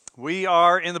We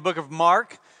are in the book of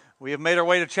Mark. We have made our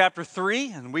way to chapter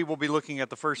 3, and we will be looking at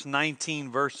the first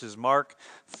 19 verses. Mark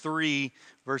 3,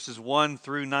 verses 1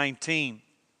 through 19.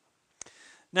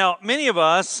 Now, many of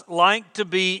us like to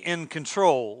be in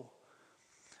control,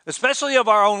 especially of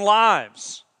our own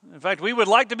lives. In fact, we would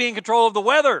like to be in control of the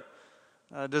weather,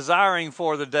 desiring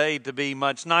for the day to be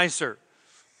much nicer.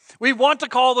 We want to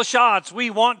call the shots.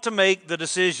 We want to make the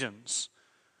decisions.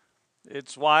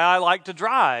 It's why I like to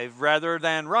drive rather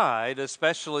than ride,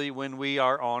 especially when we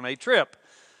are on a trip,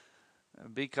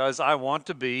 because I want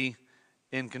to be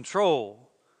in control.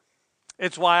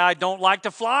 It's why I don't like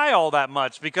to fly all that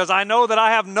much, because I know that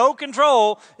I have no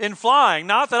control in flying.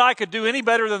 Not that I could do any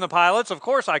better than the pilots. Of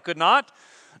course I could not.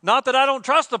 Not that I don't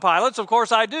trust the pilots. Of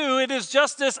course I do. It is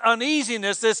just this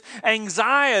uneasiness, this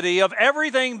anxiety of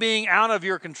everything being out of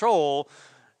your control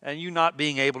and you not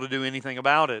being able to do anything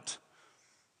about it.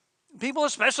 People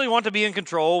especially want to be in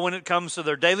control when it comes to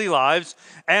their daily lives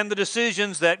and the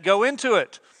decisions that go into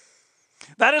it.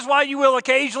 That is why you will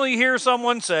occasionally hear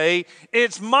someone say,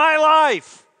 "It's my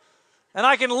life, and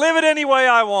I can live it any way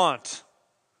I want."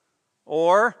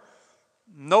 Or,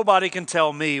 "Nobody can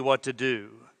tell me what to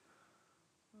do."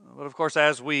 But of course,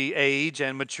 as we age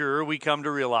and mature, we come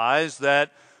to realize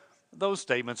that those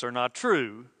statements are not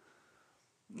true.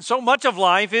 So much of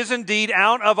life is indeed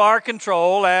out of our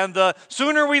control, and the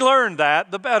sooner we learn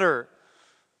that, the better.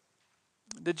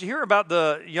 Did you hear about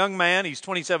the young man, he's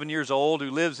 27 years old, who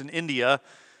lives in India,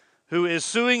 who is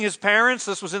suing his parents?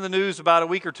 This was in the news about a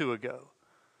week or two ago.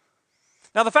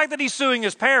 Now, the fact that he's suing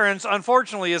his parents,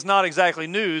 unfortunately, is not exactly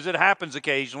news. It happens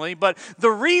occasionally. But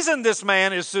the reason this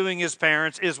man is suing his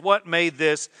parents is what made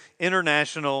this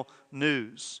international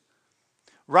news.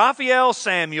 Raphael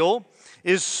Samuel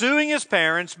is suing his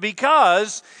parents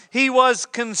because he was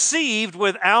conceived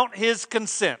without his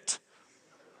consent.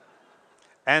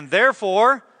 And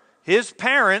therefore, his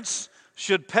parents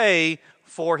should pay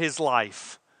for his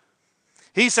life.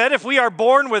 He said if we are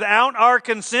born without our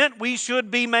consent, we should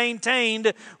be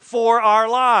maintained for our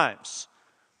lives.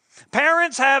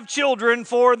 Parents have children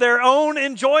for their own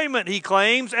enjoyment, he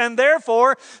claims, and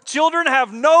therefore children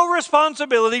have no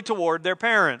responsibility toward their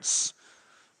parents.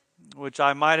 Which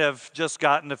I might have just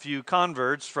gotten a few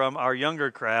converts from our younger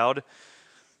crowd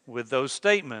with those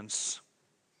statements.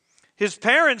 His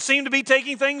parents seem to be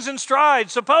taking things in stride.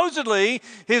 Supposedly,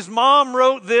 his mom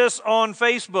wrote this on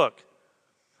Facebook.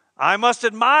 "I must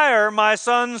admire my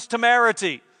son's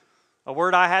temerity." A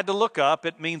word I had to look up.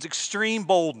 It means extreme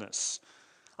boldness.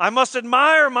 "I must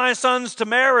admire my son's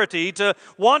temerity to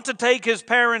want to take his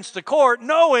parents to court,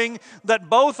 knowing that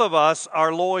both of us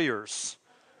are lawyers."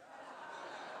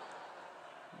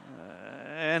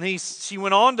 And she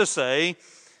went on to say,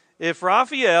 if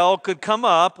Raphael could come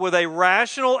up with a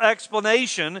rational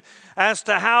explanation as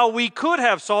to how we could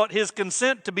have sought his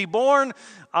consent to be born,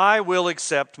 I will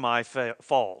accept my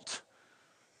fault.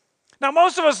 Now,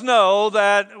 most of us know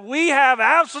that we have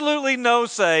absolutely no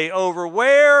say over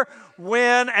where,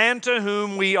 when, and to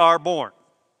whom we are born.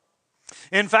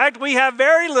 In fact, we have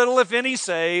very little, if any,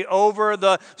 say over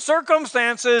the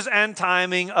circumstances and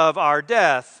timing of our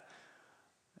death.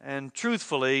 And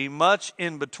truthfully, much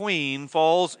in between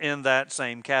falls in that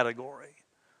same category.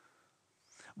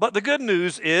 But the good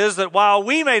news is that while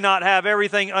we may not have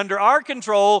everything under our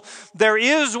control, there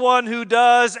is one who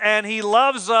does, and he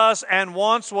loves us and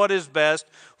wants what is best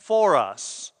for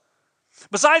us.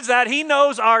 Besides that, he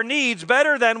knows our needs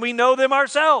better than we know them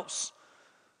ourselves.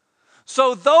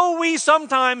 So though we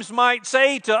sometimes might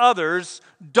say to others,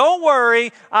 "Don't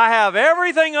worry, I have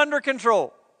everything under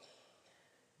control,"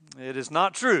 it is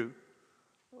not true,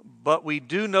 but we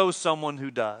do know someone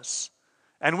who does.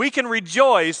 And we can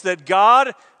rejoice that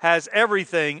God has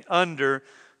everything under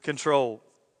control.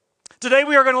 Today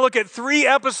we are going to look at 3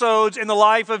 episodes in the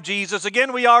life of Jesus.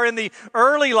 Again, we are in the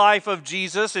early life of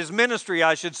Jesus, his ministry,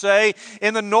 I should say,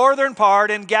 in the northern part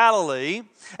in Galilee.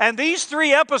 And these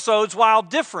 3 episodes, while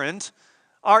different,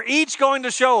 are each going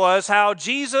to show us how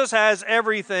Jesus has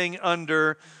everything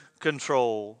under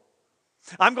control.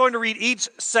 I'm going to read each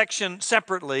section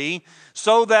separately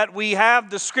so that we have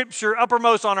the scripture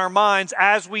uppermost on our minds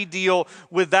as we deal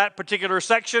with that particular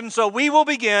section. So we will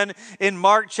begin in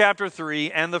Mark chapter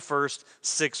 3 and the first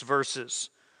 6 verses.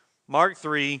 Mark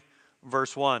 3,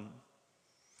 verse 1.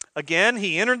 Again,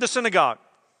 he entered the synagogue,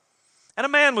 and a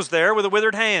man was there with a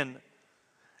withered hand.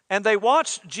 And they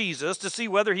watched Jesus to see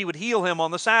whether he would heal him on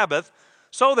the Sabbath,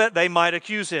 so that they might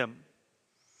accuse him.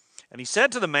 And he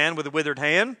said to the man with the withered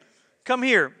hand, "Come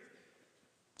here."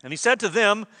 And he said to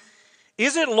them,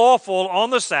 "Is it lawful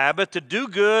on the Sabbath to do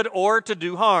good or to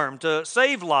do harm, to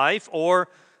save life or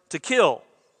to kill?"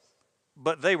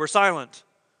 But they were silent.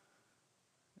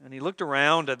 And he looked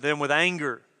around at them with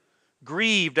anger,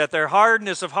 grieved at their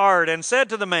hardness of heart, and said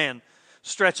to the man,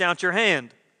 "Stretch out your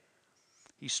hand."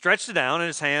 He stretched it out, and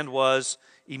his hand was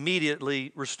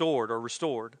immediately restored.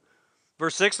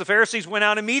 Verse 6, the Pharisees went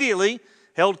out immediately,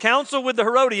 held counsel with the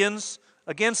Herodians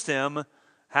against him,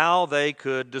 how they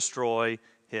could destroy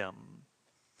him.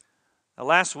 Now,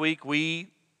 last week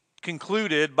we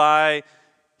concluded by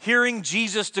hearing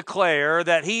Jesus declare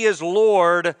that he is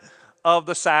Lord of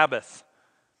the Sabbath.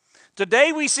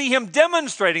 Today we see him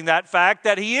demonstrating that fact,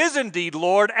 that he is indeed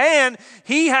Lord and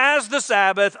he has the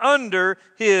Sabbath under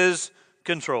his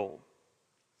control.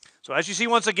 So as you see,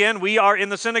 once again, we are in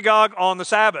the synagogue on the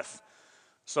Sabbath.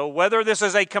 So whether this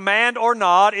is a command or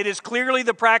not, it is clearly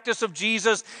the practice of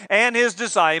Jesus and his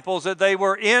disciples that they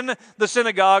were in the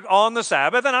synagogue on the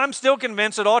Sabbath. And I'm still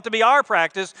convinced it ought to be our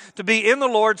practice to be in the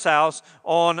Lord's house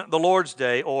on the Lord's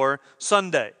Day or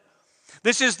Sunday.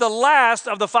 This is the last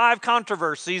of the 5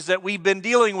 controversies that we've been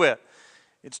dealing with.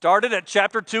 It started at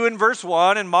chapter 2 and verse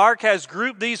 1, and Mark has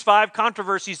grouped these 5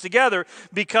 controversies together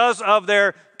because of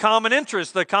their common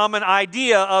interest, the common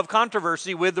idea of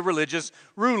controversy with the religious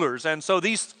rulers. And so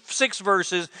these 6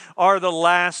 verses are the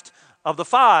last of the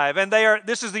 5, and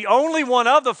this is the only one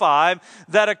of the 5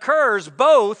 that occurs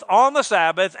both on the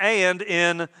Sabbath and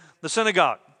in the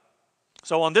synagogue.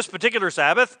 So on this particular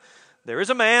Sabbath, there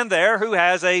is a man there who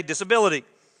has a disability.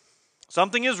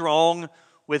 Something is wrong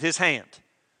with his hand.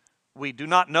 We do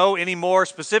not know any more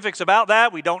specifics about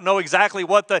that. We don't know exactly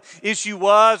what the issue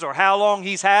was or how long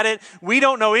he's had it. We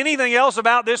don't know anything else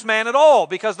about this man at all,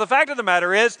 because the fact of the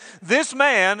matter is, this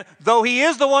man, though he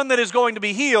is the one that is going to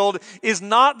be healed, is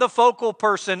not the focal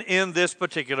person in this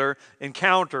particular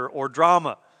encounter or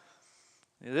drama.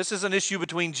 This is an issue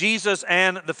between Jesus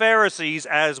and the Pharisees,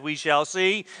 as we shall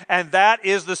see, and that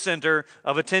is the center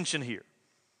of attention here.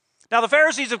 Now, the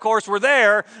Pharisees, of course, were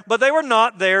there, but they were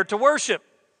not there to worship.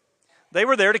 They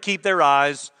were there to keep their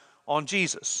eyes on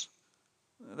Jesus.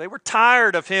 They were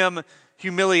tired of him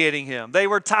humiliating him. They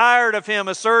were tired of him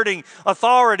asserting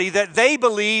authority that they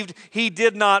believed he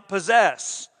did not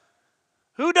possess.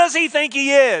 Who does he think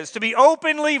he is to be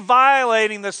openly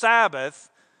violating the Sabbath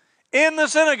in the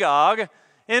synagogue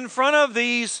in front of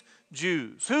these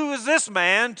Jews? Who is this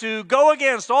man to go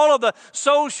against all of the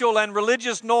social and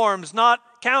religious norms, not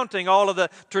counting all of the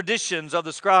traditions of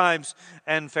the scribes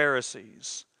and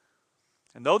Pharisees?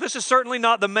 And though this is certainly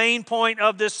not the main point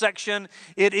of this section,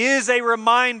 it is a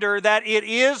reminder that it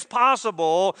is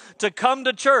possible to come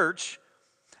to church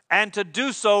and to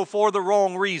do so for the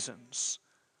wrong reasons.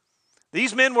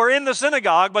 These men were in the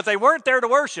synagogue, but they weren't there to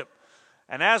worship.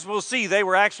 And as we'll see, they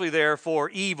were actually there for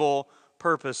evil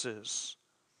purposes.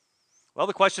 Well,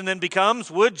 the question then becomes,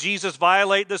 would Jesus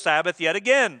violate the Sabbath yet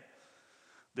again?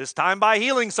 This time by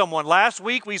healing someone. Last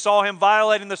week we saw him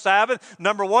violating the Sabbath.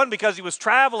 Number 1, because he was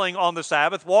traveling on the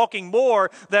Sabbath, walking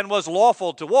more than was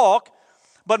lawful to walk.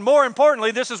 But more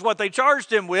importantly, this is what they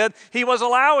charged him with. He was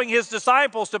allowing his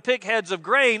disciples to pick heads of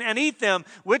grain and eat them,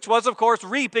 which was, of course,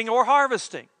 reaping or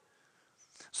harvesting.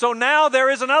 So now there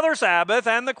is another Sabbath,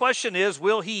 and the question is,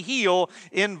 will he heal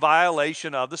in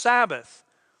violation of the Sabbath?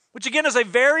 Which again is a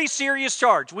very serious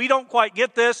charge. We don't quite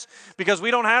get this because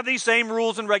we don't have these same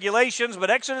rules and regulations, but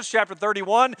Exodus chapter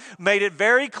 31 made it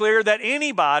very clear that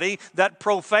anybody that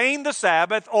profaned the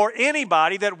Sabbath or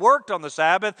anybody that worked on the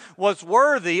Sabbath was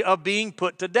worthy of being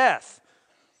put to death.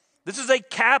 This is a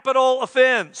capital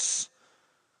offense.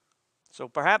 So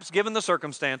perhaps given the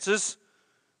circumstances,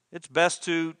 it's best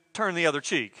to turn the other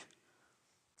cheek.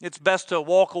 It's best to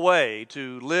walk away,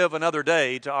 to live another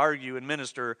day, to argue and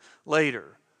minister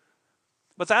later.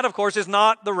 But that, of course, is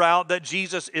not the route that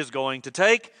Jesus is going to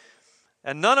take,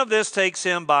 and none of this takes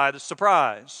him by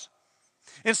surprise.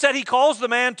 Instead, he calls the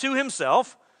man to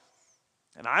himself,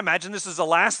 and I imagine this is the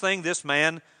last thing this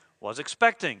man was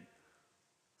expecting.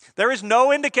 There is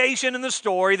no indication in the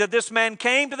story that this man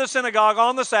came to the synagogue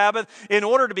on the Sabbath in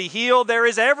order to be healed. There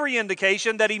is every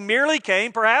indication that he merely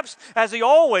came, perhaps as he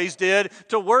always did,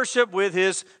 to worship with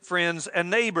his friends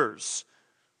and neighbors.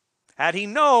 Had he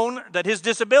known that his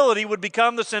disability would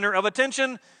become the center of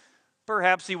attention,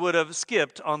 perhaps he would have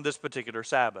skipped on this particular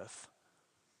Sabbath.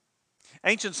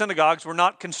 Ancient synagogues were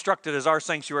not constructed as our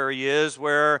sanctuary is,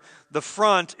 where the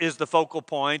front is the focal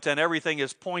point and everything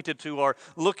is pointed to or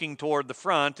looking toward the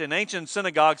front. In ancient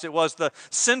synagogues, it was the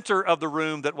center of the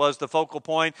room that was the focal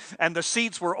point, and the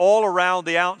seats were all around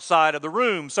the outside of the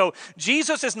room. So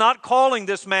Jesus is not calling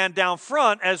this man down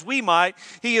front as we might.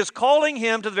 He is calling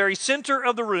him to the very center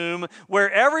of the room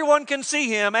where everyone can see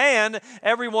him and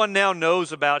everyone now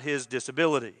knows about his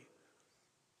disability.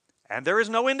 And there is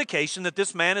no indication that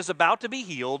this man is about to be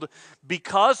healed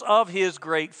because of his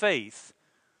great faith.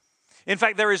 In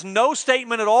fact, there is no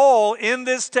statement at all in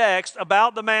this text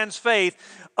about the man's faith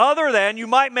other than you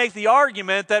might make the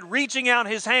argument that reaching out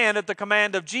his hand at the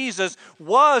command of Jesus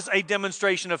was a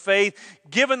demonstration of faith,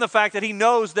 given the fact that he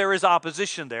knows there is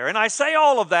opposition there. And I say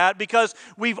all of that because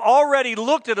we've already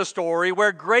looked at a story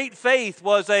where great faith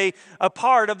was a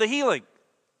part of the healing.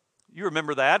 You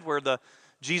remember that, where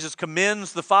Jesus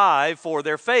commends the 5 for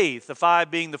their faith, the 5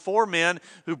 being the 4 men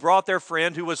who brought their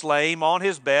friend who was lame on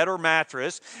his bed or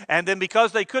mattress, and then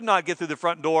because they could not get through the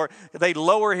front door, they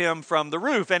lower him from the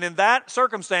roof. And in that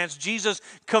circumstance, Jesus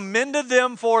commended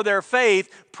them for their faith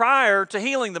prior to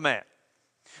healing the man.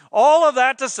 All of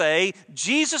that to say,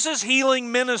 Jesus'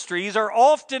 healing ministries are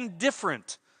often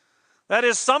different. That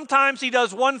is, sometimes he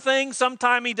does one thing,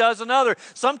 sometimes he does another.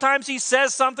 Sometimes he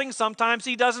says something, sometimes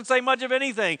he doesn't say much of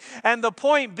anything. And the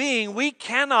point being, we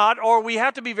cannot, or we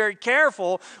have to be very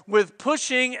careful with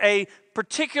pushing a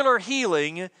particular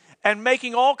healing and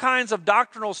making all kinds of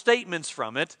doctrinal statements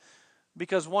from it,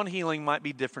 because one healing might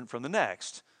be different from the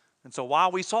next. And so while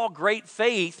we saw great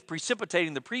faith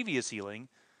precipitating the previous healing,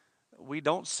 we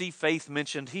don't see faith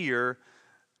mentioned here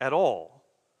at all.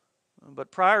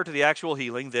 But prior to the actual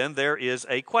healing, then, there is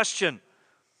a question.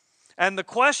 And the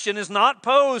question is not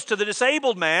posed to the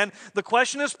disabled man. The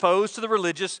question is posed to the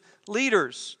religious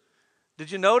leaders.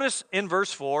 Did you notice in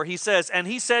verse 4, he says, and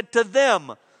he said to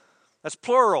them. That's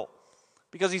plural,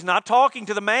 because he's not talking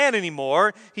to the man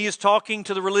anymore. He is talking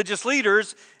to the religious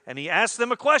leaders, and he asks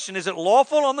them a question. Is it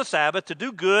lawful on the Sabbath to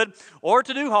do good or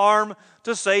to do harm,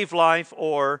 to save life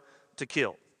or to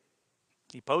kill?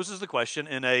 He poses the question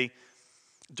in a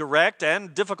direct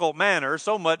and difficult manner,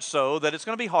 so much so that it's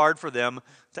going to be hard for them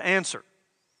to answer.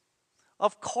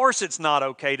 Of course it's not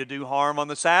okay to do harm on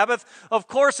the Sabbath. Of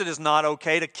course it is not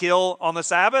okay to kill on the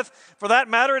Sabbath. For that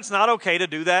matter, it's not okay to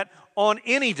do that on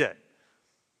any day.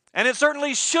 And it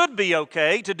certainly should be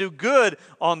okay to do good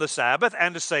on the Sabbath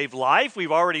and to save life.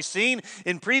 We've already seen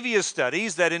in previous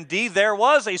studies that indeed there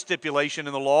was a stipulation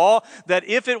in the law that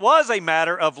if it was a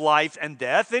matter of life and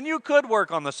death, then you could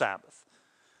work on the Sabbath.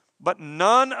 But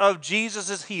none of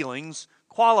Jesus' healings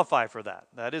qualify for that.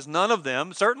 That is, none of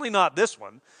them, certainly not this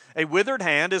one. A withered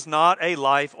hand is not a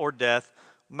life or death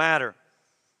matter.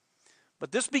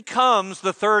 But this becomes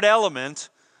the third element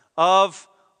of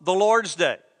the Lord's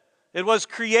Day. It was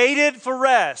created for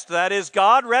rest. That is,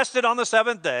 God rested on the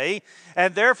seventh day,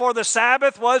 and therefore the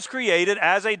Sabbath was created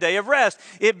as a day of rest.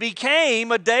 It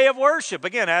became a day of worship.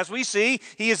 Again, as we see,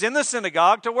 he is in the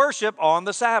synagogue to worship on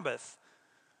the Sabbath.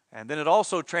 And then it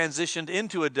also transitioned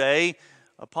into a day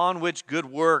upon which good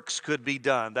works could be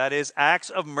done. That is, acts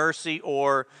of mercy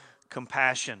or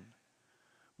compassion.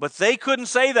 But they couldn't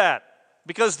say that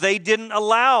because they didn't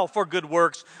allow for good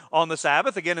works on the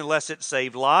Sabbath, again, unless it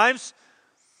saved lives.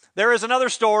 There is another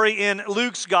story in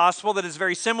Luke's gospel that is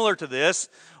very similar to this.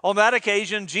 On that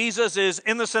occasion, Jesus is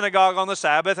in the synagogue on the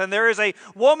Sabbath, and there is a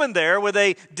woman there with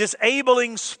a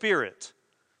disabling spirit.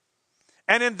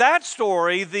 And in that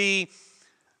story, the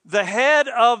head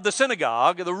of the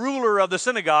synagogue, the ruler of the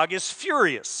synagogue, is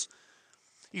furious.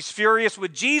 He's furious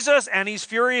with Jesus, and he's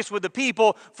furious with the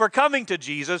people for coming to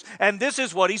Jesus. And this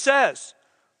is what he says.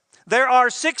 There are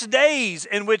 6 days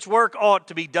in which work ought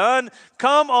to be done.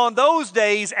 Come on those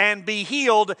days and be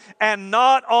healed, and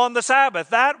not on the Sabbath.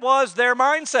 That was their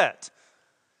mindset.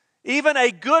 Even a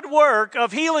good work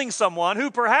of healing someone who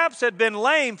perhaps had been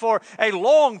lame for a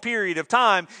long period of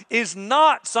time is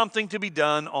not something to be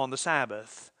done on the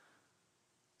Sabbath.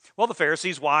 Well, the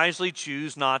Pharisees wisely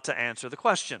choose not to answer the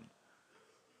question,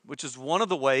 which is one of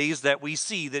the ways that we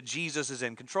see that Jesus is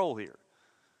in control here.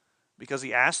 Because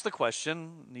he asks the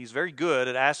question, and he's very good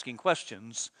at asking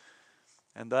questions,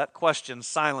 and that question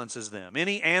silences them.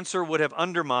 Any answer would have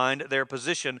undermined their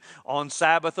position on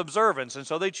Sabbath observance, and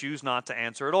so they choose not to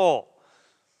answer at all.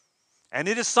 And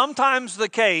it is sometimes the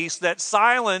case that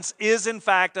silence is in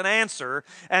fact an answer,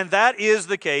 and that is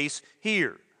the case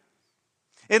here.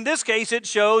 In this case, it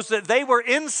shows that they were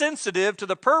insensitive to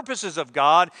the purposes of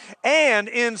God and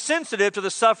insensitive to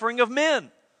the suffering of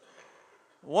men.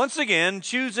 Once again,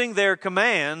 choosing their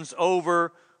commands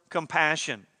over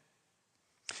compassion.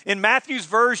 In Matthew's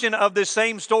version of this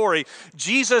same story,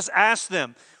 Jesus asked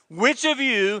them, which of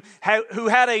you who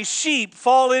had a sheep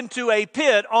fall into a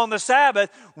pit on the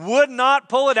Sabbath would not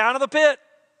pull it out of the pit?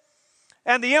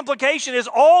 And the implication is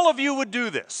all of you would do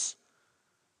this.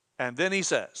 And then he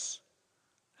says,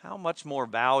 how much more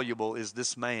valuable is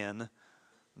this man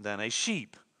than a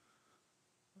sheep?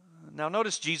 Now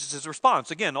notice Jesus'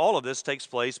 response. Again, all of this takes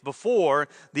place before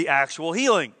the actual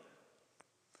healing.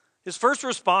 His first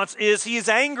response is he is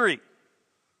angry,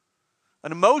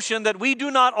 an emotion that we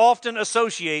do not often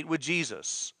associate with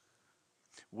Jesus.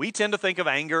 we tend to think of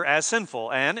anger as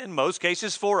sinful, and in most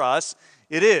cases for us,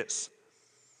 it is.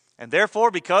 And therefore,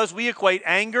 because we equate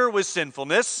anger with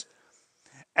sinfulness,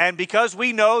 and because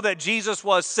we know that Jesus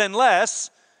was sinless,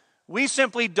 we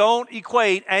simply don't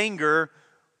equate anger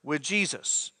with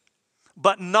Jesus.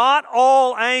 But not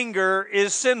all anger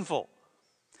is sinful.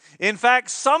 In fact,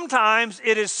 sometimes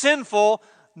it is sinful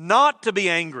not to be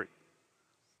angry.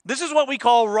 This is what we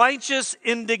call righteous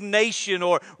indignation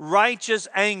or righteous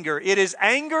anger. It is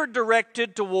anger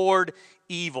directed toward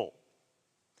evil.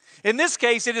 In this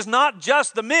case, it is not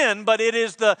just the men, but it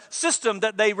is the system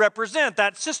that they represent,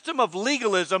 that system of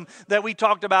legalism that we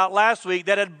talked about last week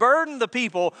that had burdened the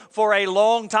people for a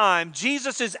long time.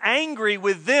 Jesus is angry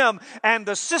with them and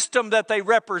the system that they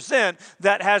represent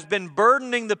that has been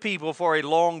burdening the people for a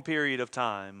long period of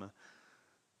time.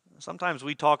 Sometimes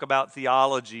we talk about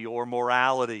theology or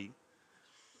morality,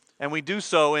 and we do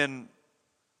so in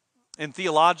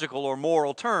theological or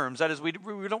moral terms. That is, we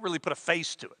don't really put a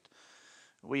face to it.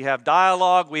 We have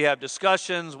dialogue, we have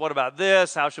discussions. What about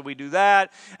this? How should we do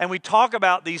that? And we talk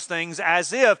about these things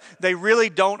as if they really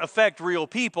don't affect real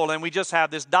people, and we just have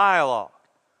this dialogue.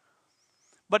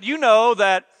 But you know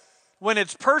that when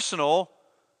it's personal,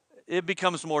 it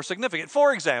becomes more significant.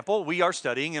 For example, we are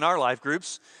studying in our life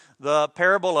groups the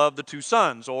parable of the two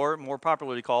sons, or more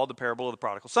popularly called the parable of the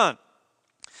prodigal son.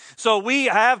 So we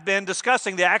have been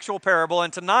discussing the actual parable,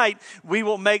 and tonight we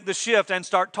will make the shift and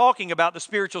start talking about the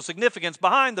spiritual significance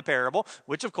behind the parable,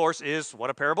 which of course is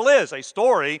what a parable is, a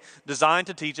story designed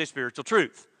to teach a spiritual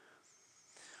truth.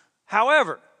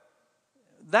 However,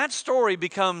 that story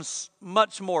becomes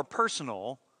much more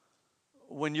personal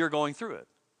when you're going through it.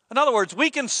 In other words, we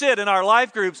can sit in our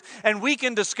life groups and we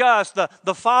can discuss the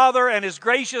father and his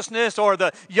graciousness, or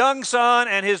the young son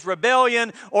and his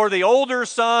rebellion, or the older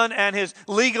son and his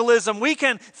legalism. We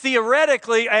can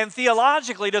theoretically and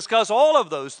theologically discuss all of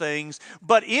those things.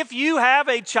 But if you have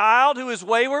a child who is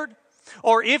wayward,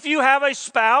 or if you have a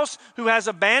spouse who has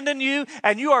abandoned you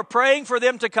and you are praying for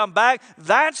them to come back,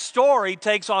 that story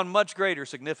takes on much greater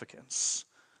significance.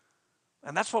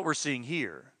 And that's what we're seeing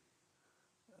here.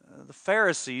 The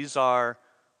Pharisees are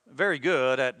very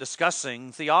good at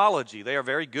discussing theology. They are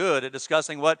very good at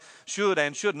discussing what should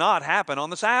and should not happen on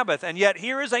the Sabbath. And yet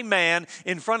here is a man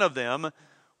in front of them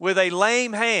with a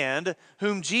lame hand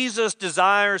whom Jesus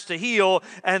desires to heal,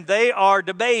 and they are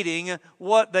debating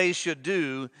what they should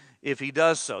do if he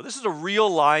does so. This is a real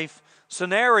life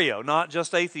scenario, not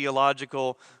just a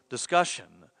theological discussion.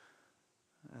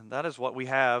 And that is what we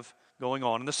have going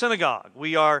on in the synagogue.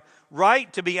 We are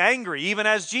right to be angry, even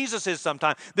as Jesus is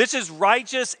sometimes. This is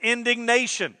righteous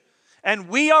indignation. And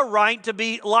we are right to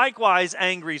be likewise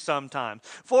angry sometimes.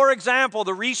 For example,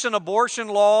 the recent abortion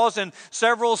laws in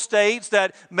several states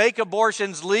that make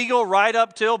abortions legal right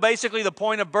up till basically the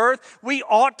point of birth, we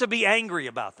ought to be angry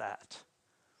about that.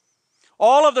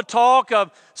 All of the talk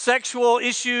of sexual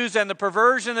issues and the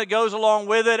perversion that goes along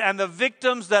with it, and the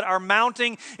victims that are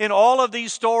mounting in all of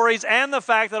these stories, and the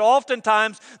fact that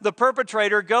oftentimes the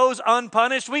perpetrator goes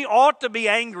unpunished, we ought to be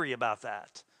angry about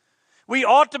that. We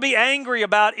ought to be angry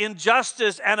about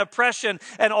injustice and oppression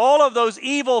and all of those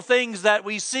evil things that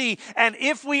we see. And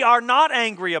if we are not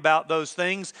angry about those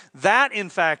things, that in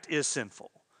fact is sinful.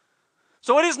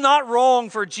 So it is not wrong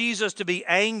for Jesus to be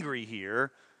angry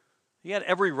here. He had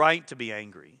every right to be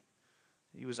angry.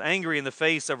 He was angry in the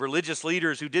face of religious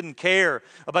leaders who didn't care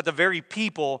about the very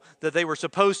people that they were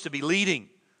supposed to be leading.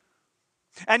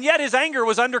 And yet his anger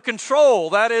was under control.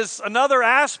 That is another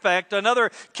aspect, another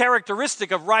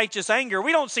characteristic of righteous anger.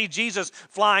 We don't see Jesus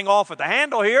flying off at the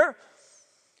handle here.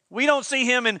 We don't see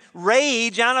him in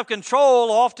rage, out of control,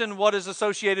 often what is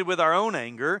associated with our own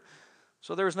anger.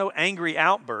 So there is no angry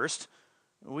outburst.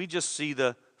 We just see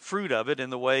the fruit of it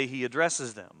in the way he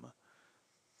addresses them.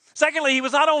 Secondly, he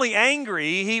was not only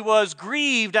angry, he was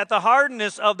grieved at the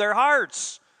hardness of their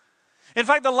hearts. In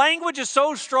fact, the language is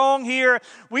so strong here,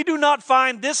 we do not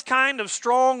find this kind of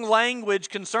strong language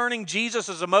concerning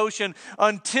Jesus' emotion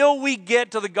until we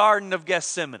get to the Garden of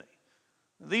Gethsemane.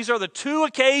 These are the two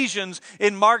occasions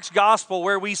in Mark's gospel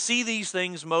where we see these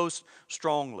things most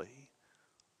strongly.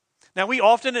 Now, we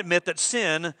often admit that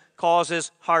sin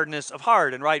causes hardness of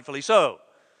heart, and rightfully so.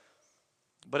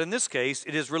 But in this case,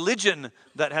 it is religion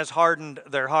that has hardened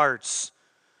their hearts.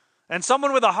 And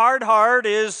someone with a hard heart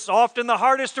is often the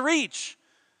hardest to reach,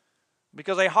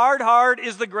 because a hard heart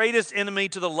is the greatest enemy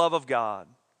to the love of God.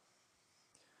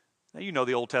 Now, you know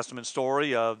the Old Testament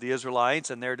story of the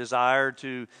Israelites and their desire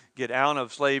to get out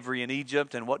of slavery in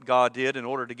Egypt and what God did in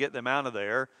order to get them out of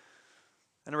there.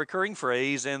 And a recurring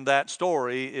phrase in that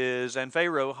story is, "And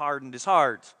Pharaoh hardened his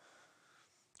heart."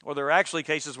 Or there are actually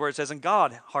cases where it says, and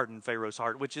God hardened Pharaoh's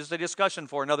heart, which is a discussion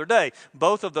for another day.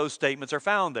 Both of those statements are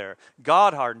found there.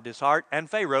 God hardened his heart, and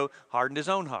Pharaoh hardened his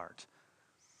own heart.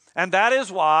 And that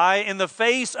is why, in the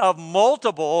face of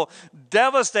multiple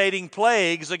devastating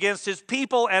plagues against his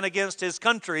people and against his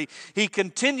country, he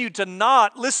continued to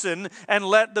not listen and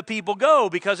let the people go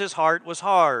because his heart was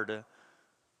hard.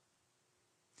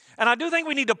 And I do think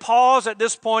we need to pause at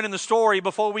this point in the story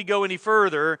before we go any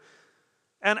further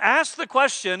and ask the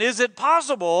question, is it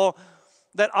possible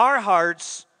that our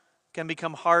hearts can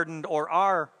become hardened or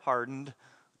are hardened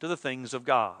to the things of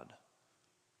God?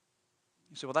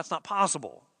 You say, well, that's not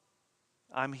possible.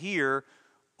 I'm here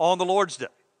on the Lord's Day.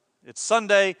 It's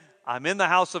Sunday. I'm in the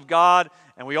house of God,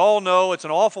 and we all know it's an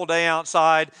awful day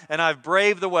outside, and I've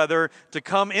braved the weather to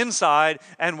come inside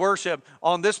and worship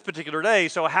on this particular day.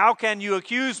 So how can you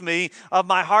accuse me of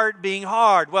my heart being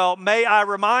hard? Well, may I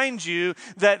remind you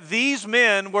that these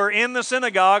men were in the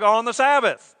synagogue on the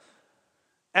Sabbath,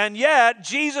 and yet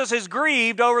Jesus is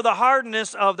grieved over the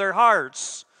hardness of their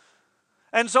hearts.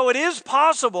 And so it is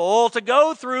possible to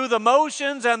go through the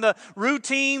motions and the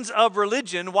routines of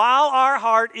religion while our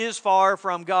heart is far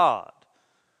from God.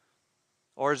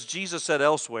 Or as Jesus said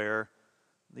elsewhere,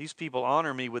 these people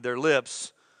honor me with their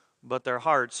lips, but their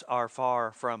hearts are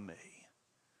far from me.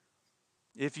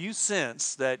 If you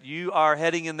sense that you are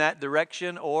heading in that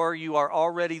direction, or you are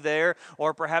already there,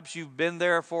 or perhaps you've been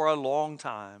there for a long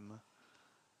time,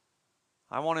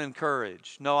 I want to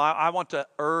encourage, I want to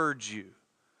urge you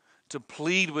to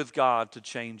plead with God to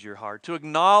change your heart, to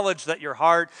acknowledge that your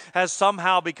heart has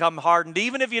somehow become hardened,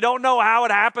 even if you don't know how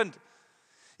it happened,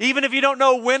 even if you don't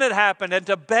know when it happened, and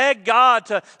to beg God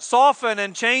to soften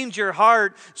and change your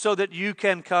heart so that you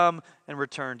can come and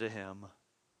return to Him.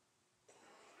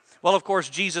 Well, of course,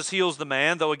 Jesus heals the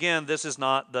man, though again, this is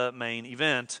not the main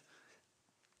event.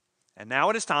 And now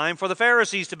it is time for the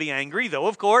Pharisees to be angry, though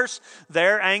of course,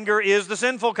 their anger is the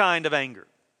sinful kind of anger.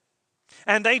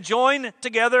 And they join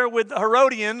together with the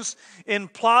Herodians in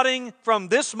plotting from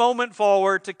this moment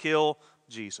forward to kill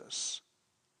Jesus.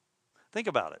 Think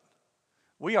about it.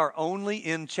 We are only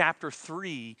in chapter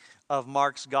 3 of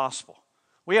Mark's gospel.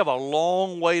 We have a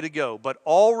long way to go, but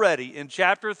already in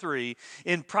chapter 3,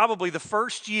 in probably the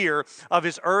first year of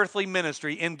his earthly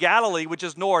ministry in Galilee, which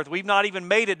is north, we've not even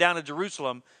made it down to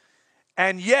Jerusalem,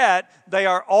 and yet they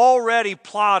are already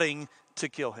plotting to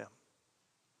kill him.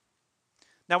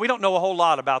 Now, we don't know a whole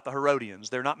lot about the Herodians.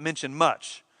 They're not mentioned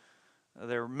much.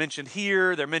 They're mentioned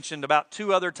here. They're mentioned about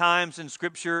 2 other times in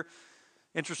Scripture.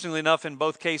 Interestingly enough, in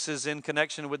both cases in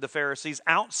connection with the Pharisees.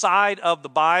 Outside of the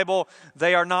Bible,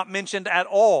 they are not mentioned at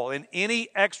all. In any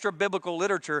extra biblical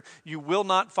literature, you will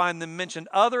not find them mentioned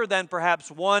other than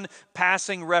perhaps one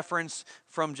passing reference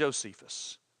from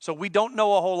Josephus. So we don't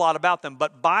know a whole lot about them,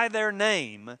 but by their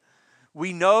name,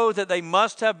 we know that they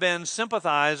must have been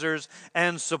sympathizers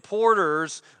and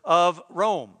supporters of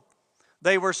Rome.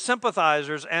 They were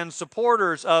sympathizers and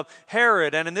supporters of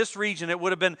Herod, and in this region it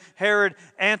would have been Herod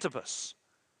Antipas.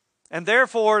 And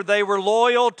therefore they were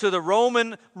loyal to the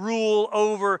Roman rule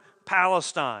over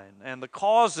Palestine and the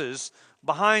causes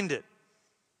behind it.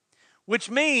 Which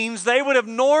means they would have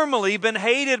normally been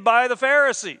hated by the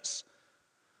Pharisees.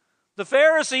 The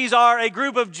Pharisees are a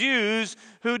group of Jews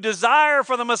who desire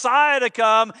for the Messiah to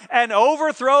come and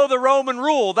overthrow the Roman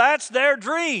rule. That's their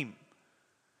dream.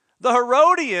 The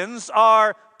Herodians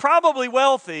are probably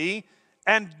wealthy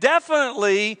and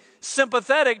definitely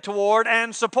sympathetic toward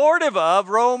and supportive of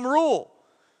Rome rule.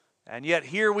 And yet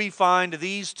here we find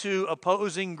these 2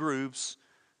 opposing groups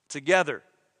together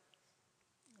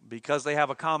because they have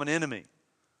a common enemy.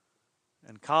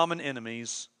 And common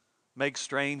enemies make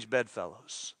strange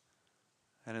bedfellows.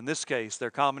 And in this case, their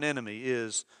common enemy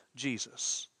is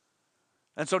Jesus.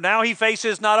 And so now he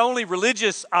faces not only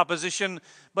religious opposition,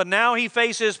 but now he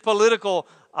faces political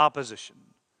opposition.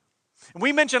 And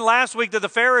we mentioned last week that the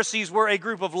Pharisees were a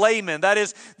group of laymen. That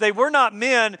is, they were not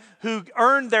men who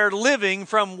earned their living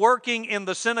from working in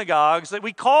the synagogues. That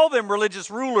we call them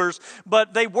religious rulers,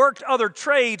 but they worked other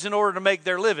trades in order to make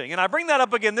their living. And I bring that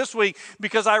up again this week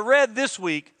because I read this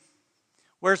week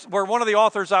where one of the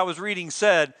authors I was reading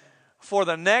said, for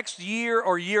the next year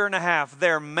or year and a half,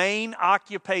 their main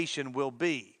occupation will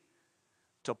be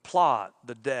to plot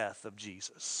the death of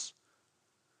Jesus.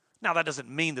 Now, that doesn't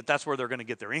mean that that's where they're going to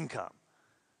get their income.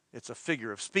 It's a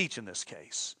figure of speech in this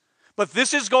case. But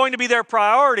this is going to be their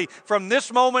priority from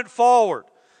this moment forward.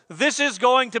 This is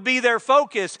going to be their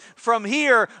focus from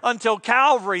here until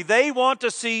Calvary. They want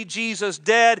to see Jesus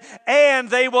dead,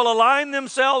 and they will align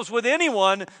themselves with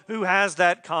anyone who has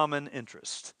that common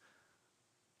interest.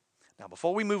 Now,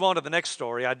 before we move on to the next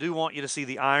story, I do want you to see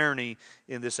the irony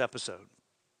in this episode.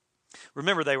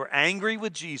 Remember, they were angry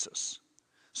with Jesus,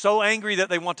 so angry that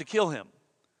they want to kill him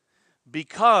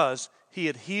because he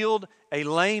had healed a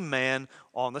lame man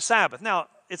on the Sabbath. Now,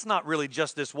 it's not really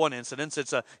just this one incident,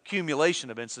 it's a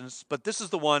accumulation of incidents, but this is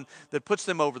the one that puts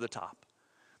them over the top.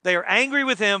 They are angry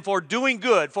with him for doing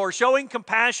good, for showing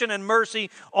compassion and mercy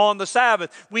on the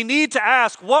Sabbath. We need to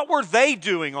ask, what were they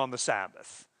doing on the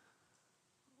Sabbath?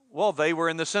 Well, they were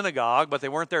in the synagogue, but they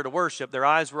weren't there to worship. Their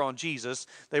eyes were on Jesus.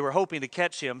 They were hoping to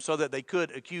catch him so that they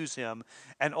could accuse him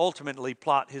and ultimately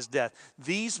plot his death.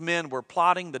 These men were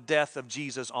plotting the death of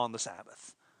Jesus on the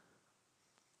Sabbath,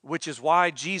 which is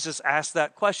why Jesus asked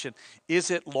that question.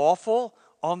 Is it lawful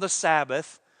on the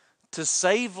Sabbath to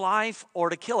save life or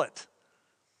to kill it?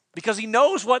 Because he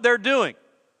knows what they're doing.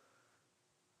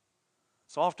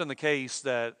 It's often the case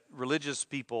that religious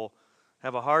people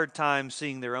have a hard time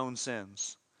seeing their own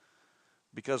sins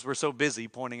because we're so busy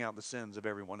pointing out the sins of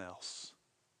everyone else.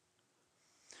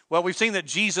 Well, we've seen that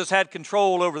Jesus had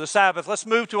control over the Sabbath. Let's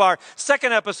move to our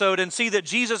second episode and see that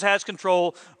Jesus has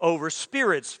control over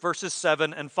spirits, verses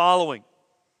 7 and following.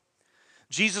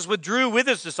 Jesus withdrew with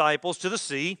his disciples to the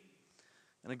sea,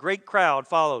 and a great crowd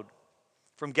followed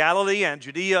from Galilee and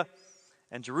Judea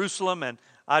and Jerusalem and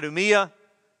Idumea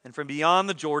and from beyond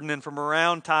the Jordan and from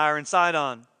around Tyre and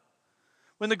Sidon.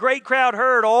 When the great crowd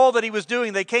heard all that he was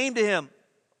doing, they came to him.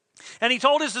 And he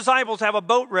told his disciples to have a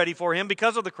boat ready for him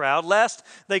because of the crowd, lest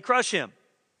they crush him.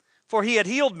 For he had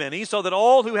healed many, so that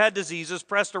all who had diseases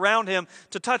pressed around him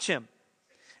to touch him.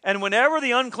 And whenever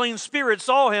the unclean spirits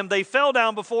saw him, they fell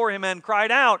down before him and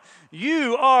cried out,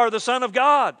 "You are the Son of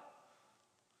God."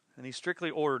 And he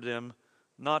strictly ordered them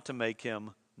not to make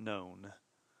him known.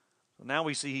 So now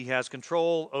we see he has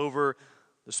control over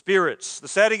the spirits. The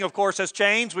setting, of course, has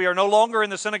changed. We are no longer in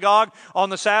the synagogue on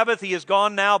the Sabbath. He has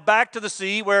gone now back to the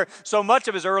sea where so much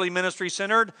of his early ministry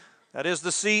centered. That is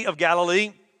the Sea of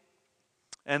Galilee.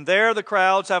 And there the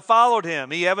crowds have followed him.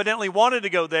 He evidently wanted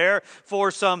to go there for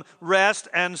some rest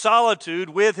and solitude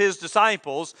with his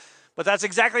disciples. But that's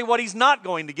exactly what he's not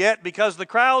going to get because the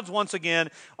crowds once again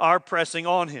are pressing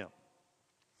on him.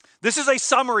 This is a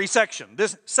summary section.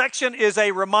 This section is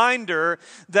a reminder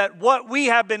that what we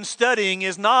have been studying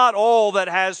is not all that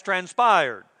has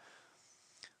transpired.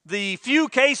 The few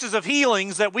cases of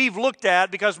healings that we've looked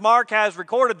at, because Mark has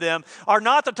recorded them, are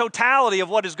not the totality of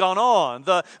what has gone on.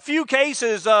 The few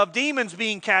cases of demons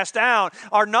being cast out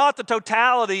are not the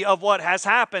totality of what has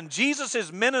happened.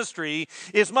 Jesus' ministry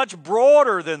is much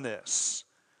broader than this.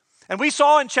 And we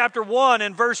saw in chapter 1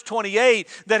 and verse 28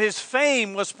 that his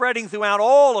fame was spreading throughout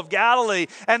all of Galilee.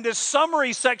 And this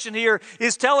summary section here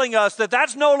is telling us that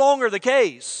that's no longer the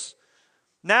case.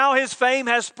 Now his fame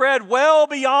has spread well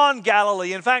beyond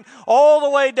Galilee. In fact, all the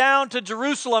way down to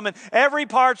Jerusalem and every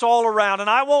part's all around. And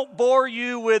I won't bore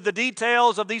you with the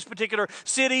details of these particular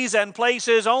cities and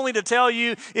places, only to tell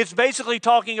you it's basically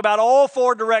talking about all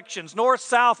four directions, north,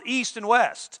 south, east, and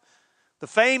west. The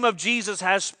fame of Jesus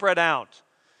has spread out.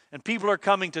 And people are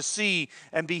coming to see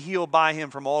and be healed by him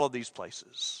from all of these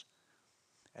places.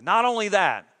 And not only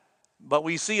that, but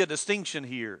we see a distinction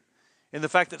here in the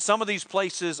fact that some of these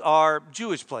places are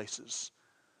Jewish places.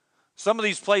 Some of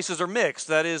these places are mixed.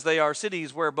 That is, they are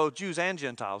cities where both Jews and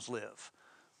Gentiles live.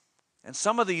 And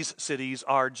some of these cities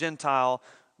are Gentile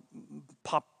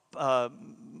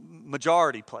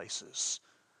majority places.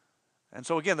 And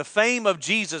so again, the fame of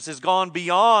Jesus has gone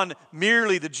beyond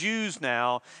merely the Jews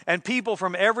now, and people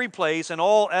from every place and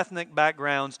all ethnic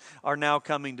backgrounds are now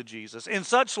coming to Jesus in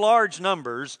such large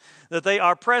numbers that they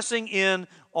are pressing in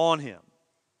on him.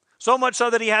 So much so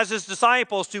that he has his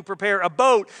disciples to prepare a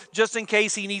boat just in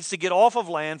case he needs to get off of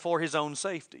land for his own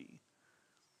safety.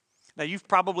 Now, you've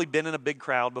probably been in a big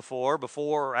crowd before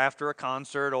or after a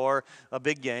concert or a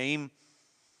big game,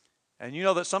 and you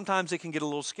know that sometimes it can get a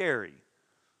little scary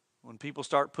when people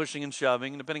start pushing and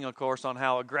shoving, depending, of course, on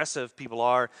how aggressive people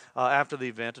are after the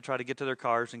event to try to get to their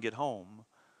cars and get home.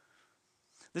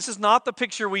 This is not the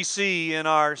picture we see in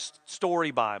our story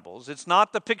Bibles. It's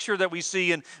not the picture that we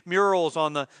see in murals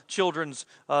on the children's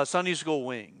Sunday school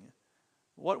wing.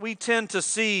 What we tend to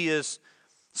see is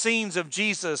scenes of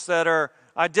Jesus that are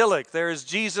idyllic. There is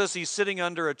Jesus, he's sitting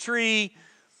under a tree.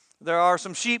 There are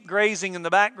some sheep grazing in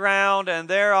the background, and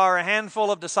there are a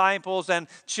handful of disciples and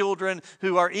children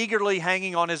who are eagerly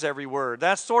hanging on his every word.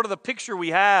 That's sort of the picture we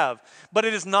have, but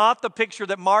it is not the picture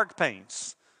that Mark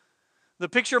paints. The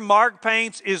picture Mark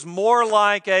paints is more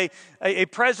like a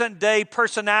present-day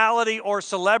personality or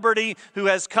celebrity who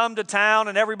has come to town,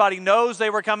 and everybody knows they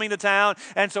were coming to town,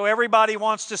 and so everybody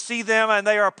wants to see them, and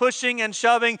they are pushing and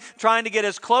shoving, trying to get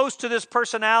as close to this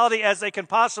personality as they can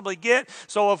possibly get.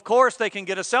 So, of course, they can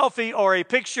get a selfie or a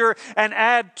picture, and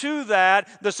add to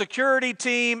that the security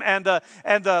team and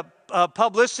the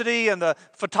publicity and the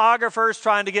photographers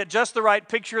trying to get just the right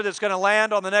picture that's going to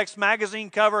land on the next magazine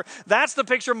cover. That's the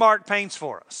picture Mark paints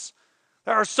for us.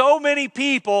 There are so many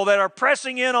people that are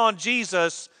pressing in on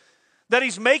Jesus that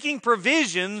he's making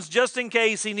provisions just in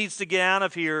case he needs to get out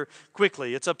of here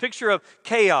quickly. It's a picture of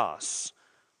chaos.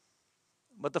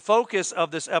 But the focus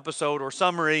of this episode or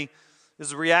summary is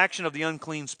the reaction of the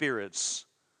unclean spirits.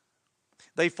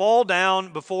 They fall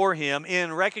down before him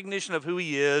in recognition of who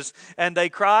he is, and they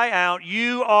cry out,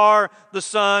 "You are the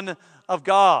Son of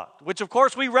God," which of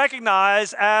course we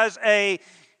recognize as a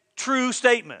true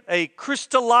statement, a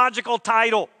Christological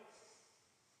title.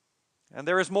 And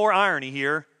there is more irony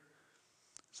here,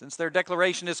 since their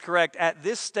declaration is correct. At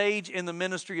this stage in the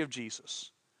ministry of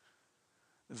Jesus,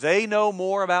 they know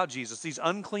more about Jesus. These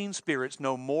unclean spirits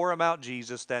know more about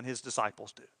Jesus than his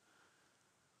disciples do.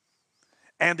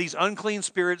 And these unclean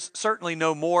spirits certainly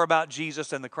know more about Jesus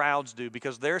than the crowds do,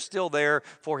 because they're still there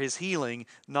for his healing,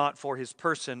 not for his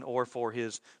person or for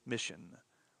his mission.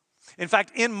 In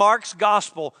fact, in Mark's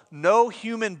gospel, no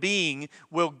human being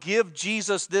will give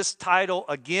Jesus this title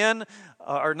again,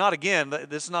 or not again,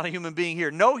 this is not a human being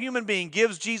here. No human being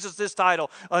gives Jesus this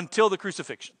title until the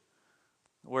crucifixion,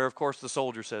 where of course the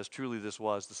soldier says, "Truly this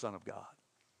was the Son of God."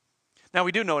 Now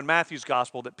we do know in Matthew's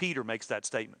gospel that Peter makes that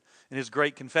statement. In his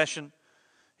great confession,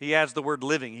 he adds the word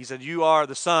living. He said, "You are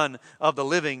the Son of the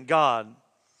living God."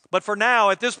 But for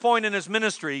now, at this point in his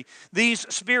ministry, these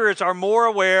spirits are more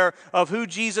aware of who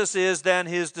Jesus is than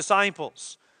his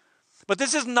disciples. But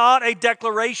this is not a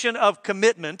declaration of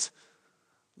commitment.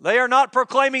 They are not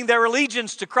proclaiming their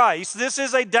allegiance to Christ. This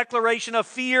is a declaration of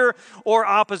fear or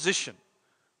opposition.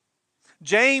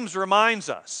 James reminds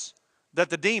us that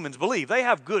the demons believe. They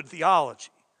have good theology.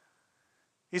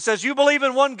 He says, "You believe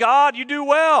in one God, you do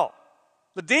well."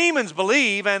 The demons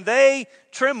believe and they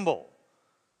tremble.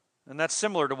 And that's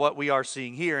similar to what we are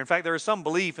seeing here. In fact, there is some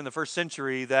belief in the first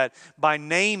century that by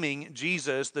naming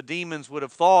Jesus, the demons would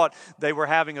have thought they were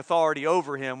having authority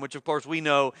over him, which of course we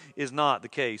know is not the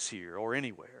case here or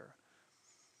anywhere.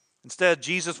 Instead,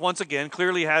 Jesus once again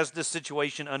clearly has this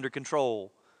situation under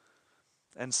control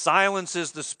and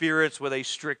silences the spirits with a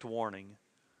strict warning.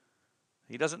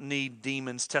 He doesn't need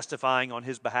demons testifying on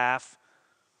his behalf.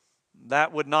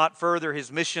 That would not further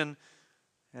his mission,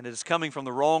 and it is coming from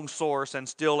the wrong source and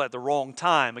still at the wrong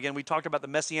time. Again, we talked about the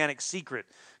messianic secret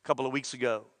a couple of weeks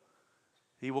ago.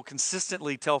 He will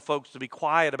consistently tell folks to be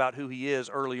quiet about who he is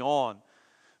early on,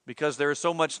 because there is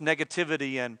so much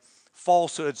negativity and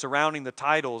falsehood surrounding the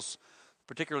titles,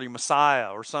 particularly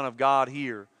Messiah or Son of God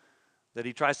here, that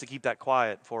he tries to keep that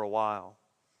quiet for a while.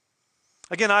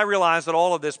 Again, I realize that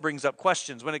all of this brings up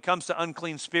questions. When it comes to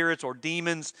unclean spirits or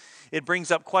demons, it brings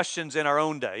up questions in our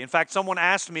own day. In fact, someone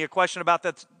asked me a question about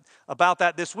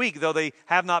that this week, though they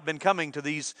have not been coming to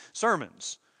these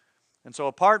sermons. And so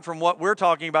apart from what we're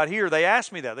talking about here, they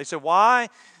asked me that. They said, "Why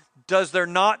does there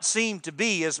not seem to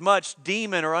be as much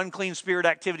demon or unclean spirit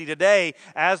activity today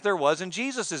as there was in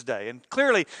Jesus' day?" And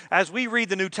clearly, as we read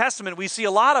the New Testament, we see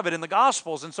a lot of it in the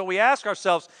Gospels. And so we ask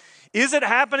ourselves, is it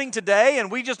happening today and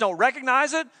we just don't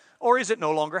recognize it, or is it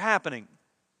no longer happening?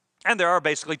 And there are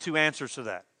basically two answers to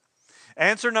that.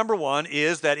 Answer number one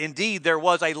is that indeed there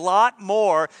was a lot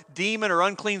more demon or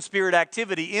unclean spirit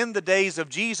activity in the days of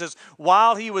Jesus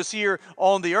while he was here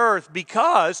on the earth,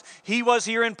 because he was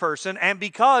here in person and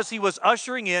because he was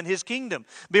ushering in his kingdom.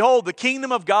 Behold, the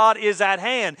kingdom of God is at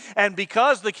hand. And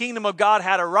because the kingdom of God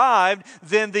had arrived,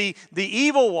 then the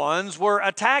evil ones were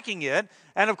attacking it.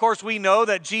 And of course, we know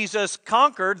that Jesus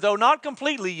conquered, though not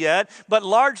completely yet, but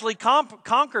largely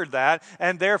conquered that.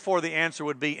 And therefore, the answer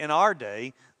would be, in our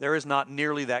day, there is not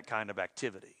nearly that kind of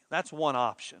activity. That's one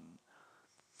option.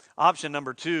 Option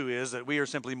number two is that we are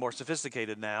simply more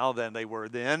sophisticated now than they were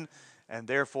then, and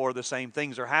therefore the same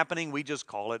things are happening. We just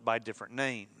call it by different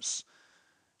names.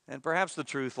 And perhaps the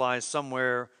truth lies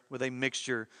somewhere with a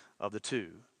mixture of the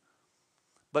two.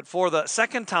 But for the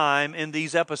second time in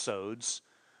these episodes,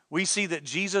 we see that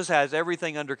Jesus has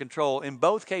everything under control, in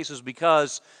both cases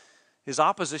because his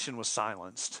opposition was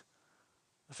silenced.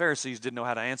 The Pharisees didn't know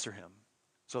how to answer him,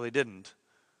 so they didn't.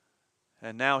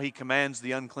 And now he commands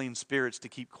the unclean spirits to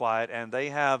keep quiet, and they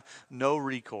have no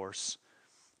recourse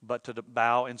but to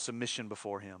bow in submission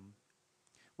before him.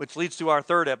 Which leads to our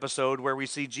third episode, where we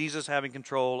see Jesus having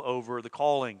control over the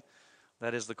calling.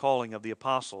 That is the calling of the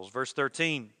apostles. Verse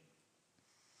 13.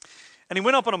 And he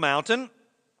went up on a mountain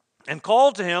and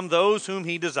called to him those whom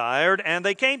he desired, and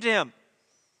they came to him.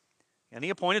 And he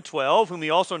appointed 12, whom he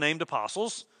also named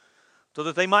apostles, so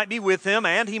that they might be with him,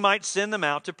 and he might send them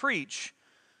out to preach,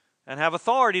 and have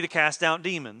authority to cast out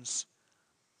demons.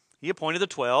 He appointed the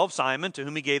 12, Simon, to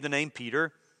whom he gave the name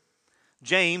Peter,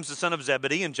 James, the son of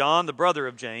Zebedee, and John, the brother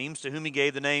of James, to whom he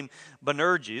gave the name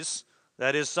Boanerges,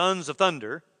 that is, sons of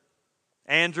thunder,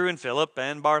 Andrew and Philip,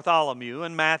 and Bartholomew,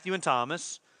 and Matthew and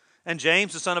Thomas, and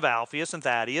James, the son of Alphaeus, and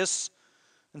Thaddeus,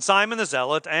 and Simon the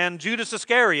Zealot, and Judas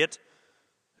Iscariot,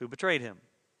 who betrayed him.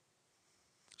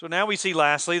 So now we see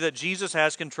lastly that Jesus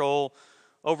has control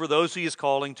over those he is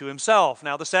calling to himself.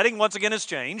 Now the setting once again has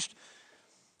changed.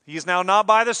 He is now not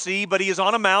by the sea, but he is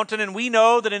on a mountain, and we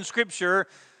know that in Scripture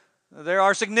there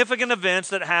are significant events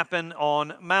that happen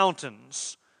on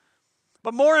mountains.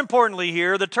 But more importantly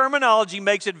here, the terminology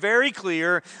makes it very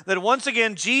clear that once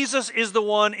again, Jesus is the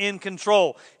one in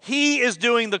control. He is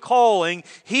doing the calling.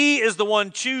 He is the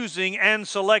one choosing and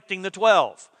selecting the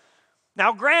 12.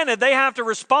 Now granted, they have to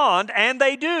respond, and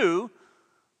they do,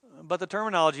 but the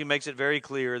terminology makes it very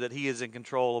clear that he is in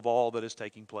control of all that is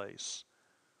taking place.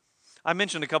 I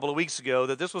mentioned a couple of weeks ago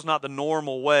that this was not the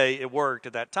normal way it worked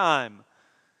at that time.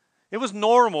 It was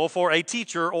normal for a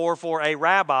teacher or for a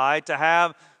rabbi to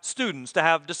have students, to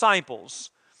have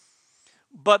disciples.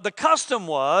 But the custom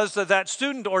was that that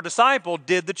student or disciple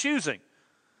did the choosing.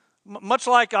 Much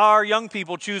like our young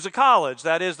people choose a college.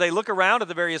 That is, they look around at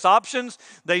the various options,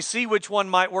 they see which one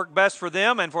might work best for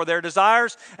them and for their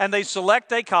desires, and they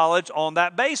select a college on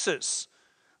that basis.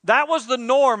 That was the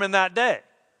norm in that day.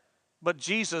 But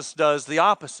Jesus does the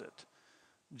opposite.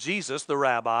 Jesus, the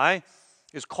rabbi,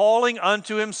 is calling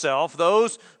unto himself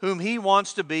those whom he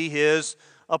wants to be his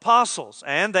apostles.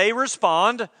 And they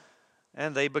respond,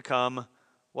 and they become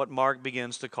what Mark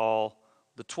begins to call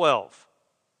the 12.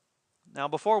 Now,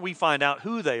 before we find out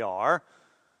who they are,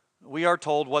 we are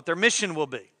told what their mission will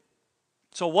be.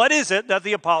 So what is it that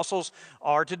the apostles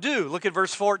are to do? Look at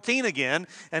verse 14 again,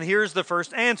 and here's the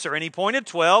first answer. And he appointed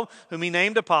 12, whom he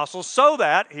named apostles, so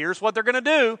that, here's what they're going to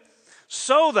do,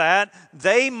 so that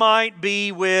they might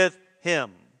be with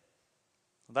him.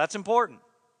 That's important.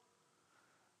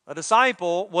 A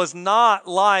disciple was not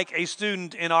like a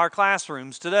student in our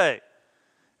classrooms today.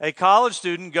 A college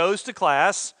student goes to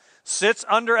class, sits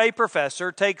under a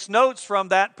professor, takes notes from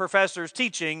that professor's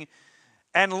teaching,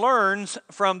 and learns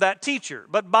from that teacher.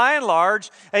 But by and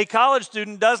large, a college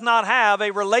student does not have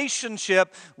a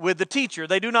relationship with the teacher.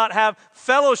 They do not have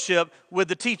fellowship with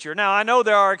the teacher. Now, I know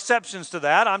there are exceptions to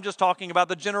that. I'm just talking about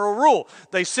the general rule.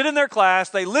 They sit in their class,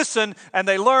 they listen, and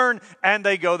they learn, and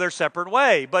they go their separate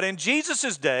way. But in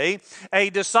Jesus' day, a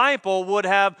disciple would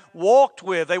have walked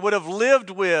with, they would have lived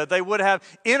with, they would have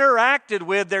interacted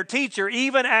with their teacher,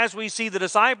 even as we see the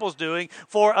disciples doing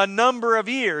for a number of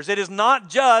years. It is not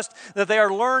just that they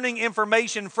are learning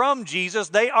information from Jesus,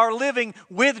 they are living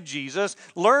with Jesus,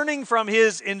 learning from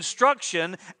his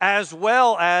instruction as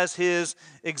well as his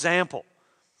example.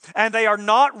 And they are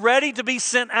not ready to be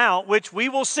sent out, which we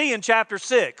will see in chapter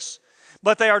 6.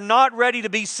 But they are not ready to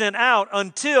be sent out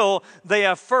until they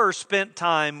have first spent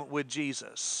time with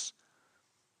Jesus.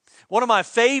 One of my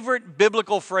favorite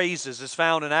biblical phrases is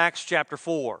found in Acts chapter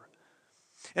 4.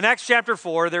 In Acts chapter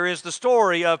 4, there is the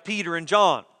story of Peter and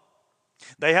John.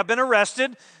 They have been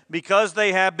arrested because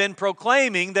they have been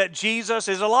proclaiming that Jesus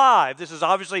is alive. This is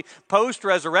obviously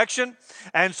post-resurrection,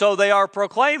 and so they are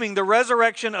proclaiming the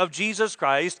resurrection of Jesus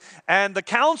Christ, and the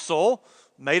council,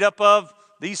 made up of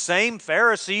these same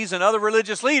Pharisees and other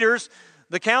religious leaders,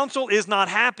 the council is not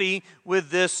happy with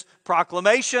this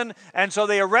proclamation, and so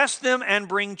they arrest them and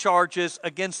bring charges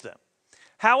against them.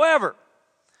 However,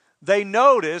 they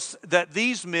notice that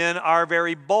these men are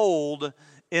very bold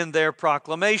in their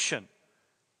proclamation.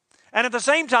 And at the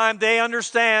same time, they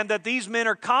understand that these men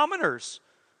are commoners.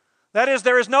 That is,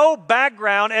 there is no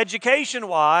background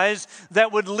education-wise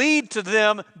that would lead to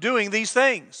them doing these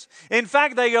things. In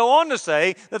fact, they go on to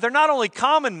say that they're not only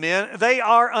common men, they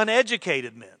are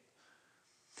uneducated men.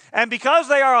 And because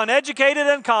they are uneducated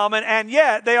and common, and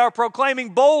yet they are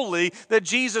proclaiming boldly that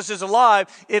Jesus is alive,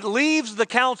 it leaves the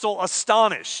council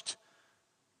astonished.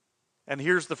 And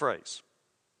here's the phrase.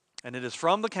 And it is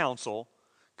from the council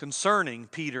concerning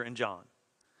Peter and John.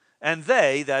 And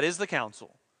they, that is the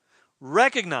council,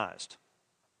 recognized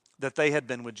that they had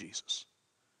been with Jesus.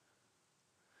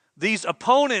 These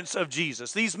opponents of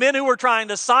Jesus, these men who were trying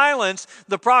to silence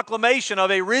the proclamation of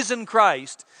a risen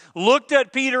Christ, looked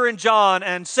at Peter and John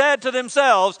and said to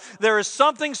themselves, there is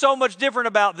something so much different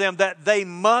about them that they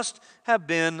must have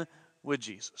been with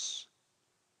Jesus.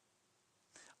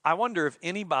 I wonder if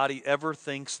anybody ever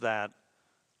thinks that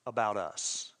about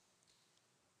us.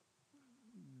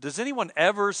 Does anyone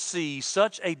ever see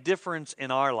such a difference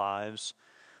in our lives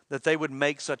that they would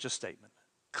make such a statement?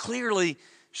 Clearly,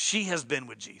 she has been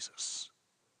with Jesus.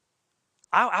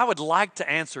 I would like to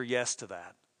answer yes to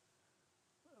that.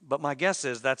 But my guess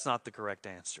is that's not the correct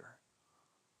answer.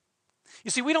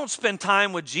 You see, we don't spend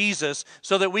time with Jesus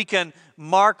so that we can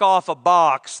mark off a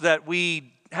box that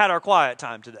we had our quiet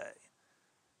time today.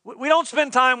 We don't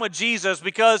spend time with Jesus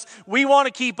because we want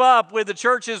to keep up with the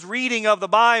church's reading of the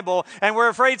Bible and we're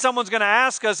afraid someone's going to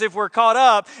ask us if we're caught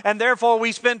up, and therefore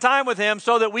we spend time with Him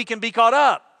so that we can be caught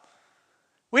up.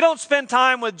 We don't spend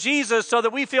time with Jesus so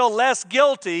that we feel less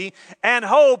guilty and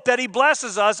hope that He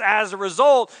blesses us as a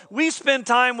result. We spend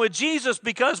time with Jesus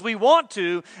because we want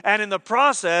to, and in the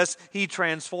process, He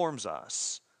transforms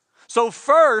us. So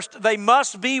first, they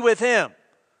must be with Him.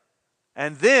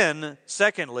 And then,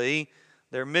 secondly,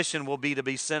 their mission will be to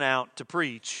be sent out to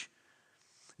preach.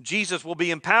 Jesus will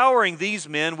be empowering these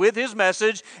men with His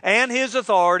message and His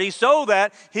authority so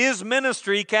that His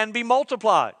ministry can be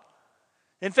multiplied.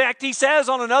 In fact, He says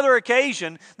on another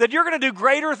occasion that you're going to do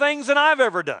greater things than I've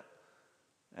ever done.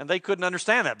 And they couldn't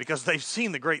understand that because they've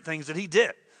seen the great things that He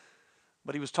did.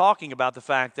 But He was talking about the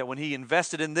fact that when He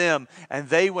invested in them and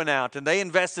they went out and they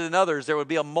invested in others, there would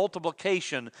be a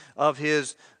multiplication of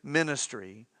His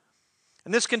ministry.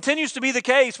 And this continues to be the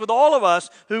case with all of us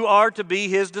who are to be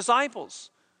His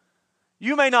disciples.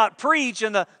 You may not preach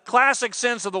in the classic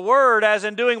sense of the word as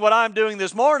in doing what I'm doing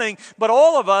this morning, but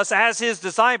all of us as His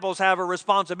disciples have a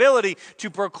responsibility to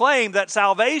proclaim that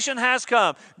salvation has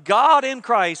come. God in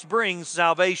Christ brings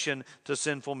salvation to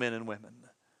sinful men and women.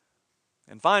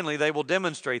 And finally, they will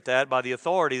demonstrate that by the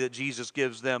authority that Jesus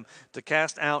gives them to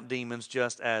cast out demons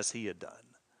just as He had done.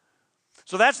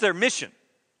 So that's their mission.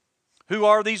 Who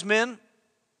are these men?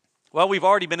 Well, we've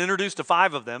already been introduced to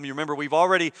 5 of them. You remember we've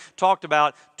already talked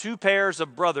about 2 pairs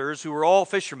of brothers who were all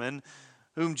fishermen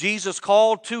whom Jesus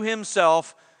called to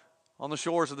Himself on the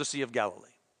shores of the Sea of Galilee.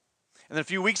 And then a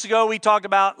few weeks ago we talked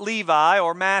about Levi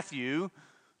or Matthew,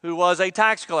 who was a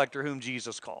tax collector whom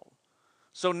Jesus called.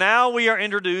 So now we are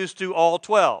introduced to all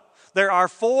 12. There are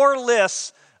 4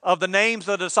 lists of the names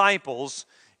of the disciples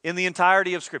in the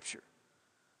entirety of Scripture.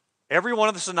 Every one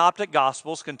of the synoptic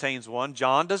Gospels contains one.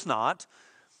 John does not.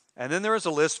 And then there is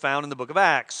a list found in the book of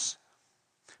Acts.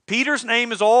 Peter's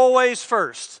name is always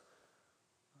first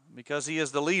because he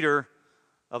is the leader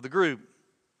of the group.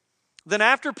 Then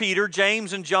after Peter,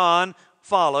 James and John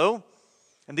follow.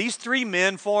 And these 3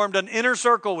 men formed an inner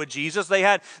circle with Jesus. They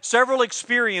had several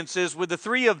experiences with the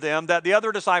 3 of them that the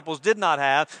other disciples did not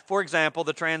have. For example,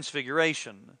 the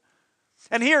transfiguration.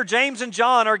 And here, James and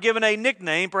John are given a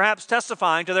nickname, perhaps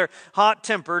testifying to their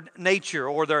hot-tempered nature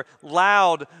or their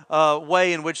loud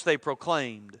way in which they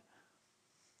proclaimed.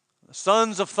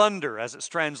 Sons of thunder, as it's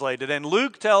translated. And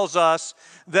Luke tells us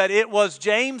that it was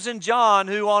James and John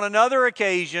who, on another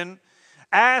occasion,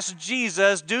 asked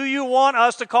Jesus, "Do you want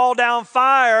us to call down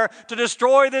fire to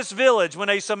destroy this village?" When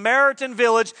a Samaritan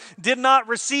village did not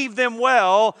receive them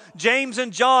well, James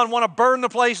and John want to burn the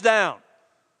place down.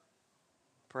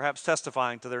 Perhaps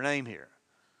testifying to their name here.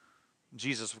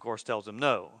 Jesus, of course, tells them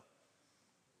no.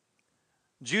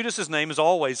 Judas's name is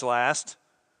always last,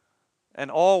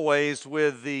 and always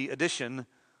with the addition,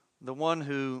 the one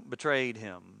who betrayed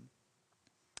Him.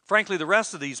 Frankly, the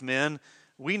rest of these men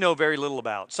we know very little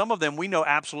about. Some of them we know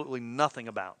absolutely nothing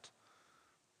about.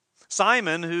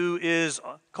 Simon, who is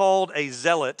called a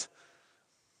zealot,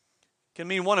 can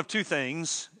mean one of 2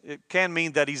 things. It can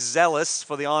mean that he's zealous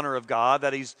for the honor of God,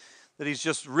 that he's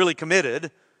just really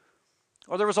committed.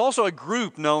 Or there was also a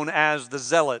group known as the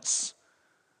Zealots.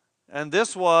 And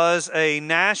this was a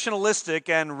nationalistic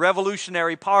and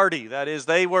revolutionary party. That is,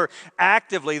 they were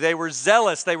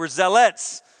zealous, they were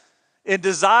zealots in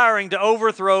desiring to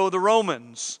overthrow the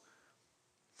Romans.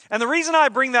 And the reason I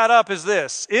bring that up is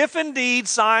this. If indeed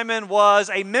Simon was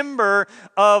a member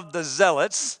of the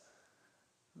Zealots,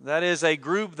 that is a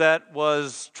group that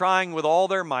was trying with all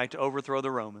their might to overthrow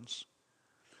the Romans,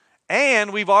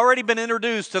 and we've already been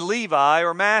introduced to Levi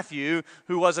or Matthew,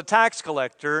 who was a tax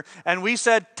collector. And we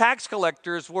said tax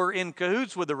collectors were in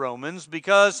cahoots with the Romans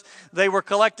because they were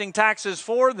collecting taxes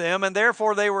for them, and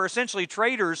therefore they were essentially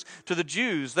traitors to the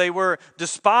Jews. They were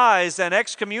despised and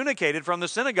excommunicated from the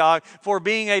synagogue for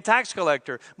being a tax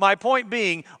collector. My point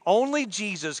being, only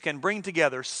Jesus can bring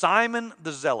together Simon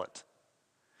the Zealot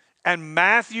and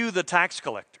Matthew the tax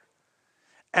collector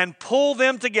and pull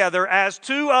them together as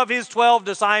two of his 12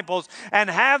 disciples and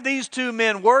have these two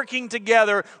men working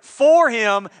together for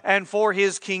him and for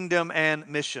his kingdom and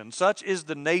mission. Such is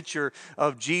the nature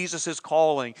of Jesus'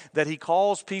 calling, that he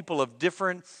calls people of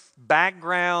different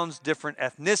backgrounds, different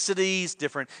ethnicities,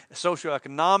 different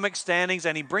socioeconomic standings,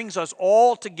 and he brings us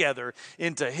all together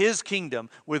into his kingdom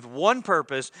with one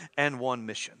purpose and one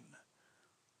mission.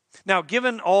 Now,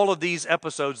 given all of these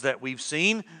episodes that we've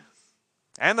seen,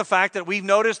 and the fact that we've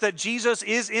noticed that Jesus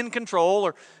is in control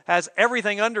or has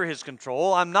everything under his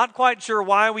control, I'm not quite sure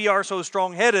why we are so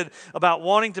strong-headed about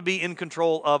wanting to be in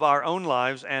control of our own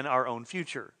lives and our own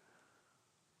future.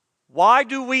 Why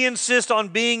do we insist on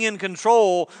being in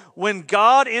control when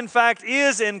God, in fact,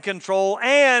 is in control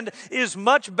and is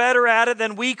much better at it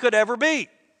than we could ever be?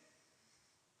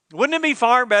 Wouldn't it be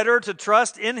far better to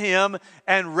trust in him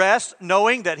and rest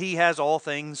knowing that he has all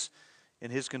things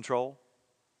in his control?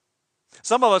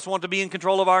 Some of us want to be in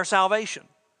control of our salvation,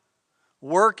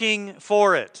 working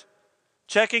for it,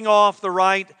 checking off the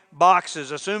right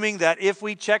boxes, assuming that if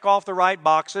we check off the right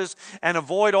boxes and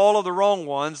avoid all of the wrong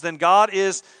ones, then God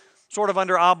is sort of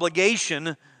under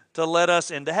obligation to let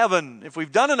us into heaven. If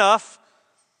we've done enough,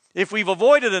 if we've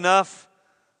avoided enough,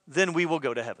 then we will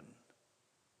go to heaven.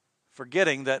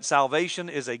 Forgetting that salvation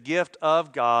is a gift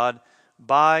of God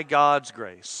by God's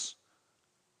grace.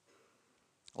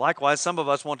 Likewise, some of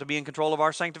us want to be in control of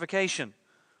our sanctification.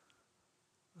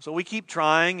 So we keep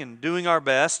trying and doing our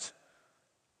best.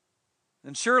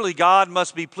 And surely God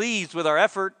must be pleased with our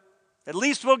effort. At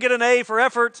least we'll get an A for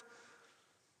effort.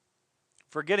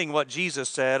 Forgetting what Jesus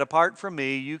said, apart from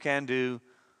me, you can do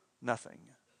nothing.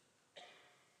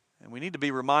 And we need to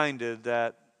be reminded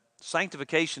that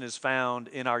sanctification is found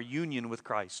in our union with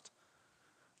Christ,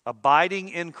 abiding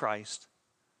in Christ,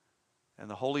 and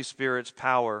the Holy Spirit's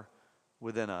power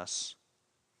within us.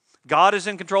 God is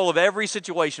in control of every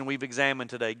situation we've examined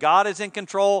today. God is in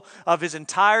control of his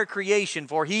entire creation,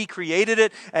 for he created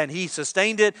it and he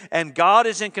sustained it, and God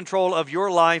is in control of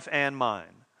your life and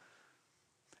mine.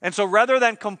 And so rather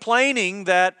than complaining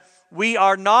that we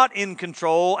are not in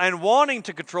control and wanting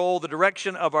to control the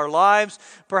direction of our lives,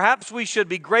 perhaps we should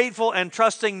be grateful and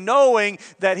trusting, knowing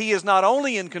that he is not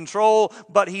only in control,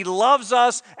 but he loves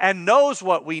us and knows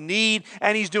what we need,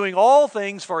 and he's doing all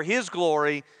things for his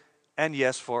glory and,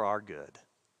 yes, for our good,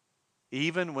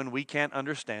 even when we can't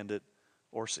understand it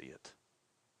or see it.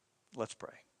 Let's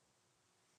pray.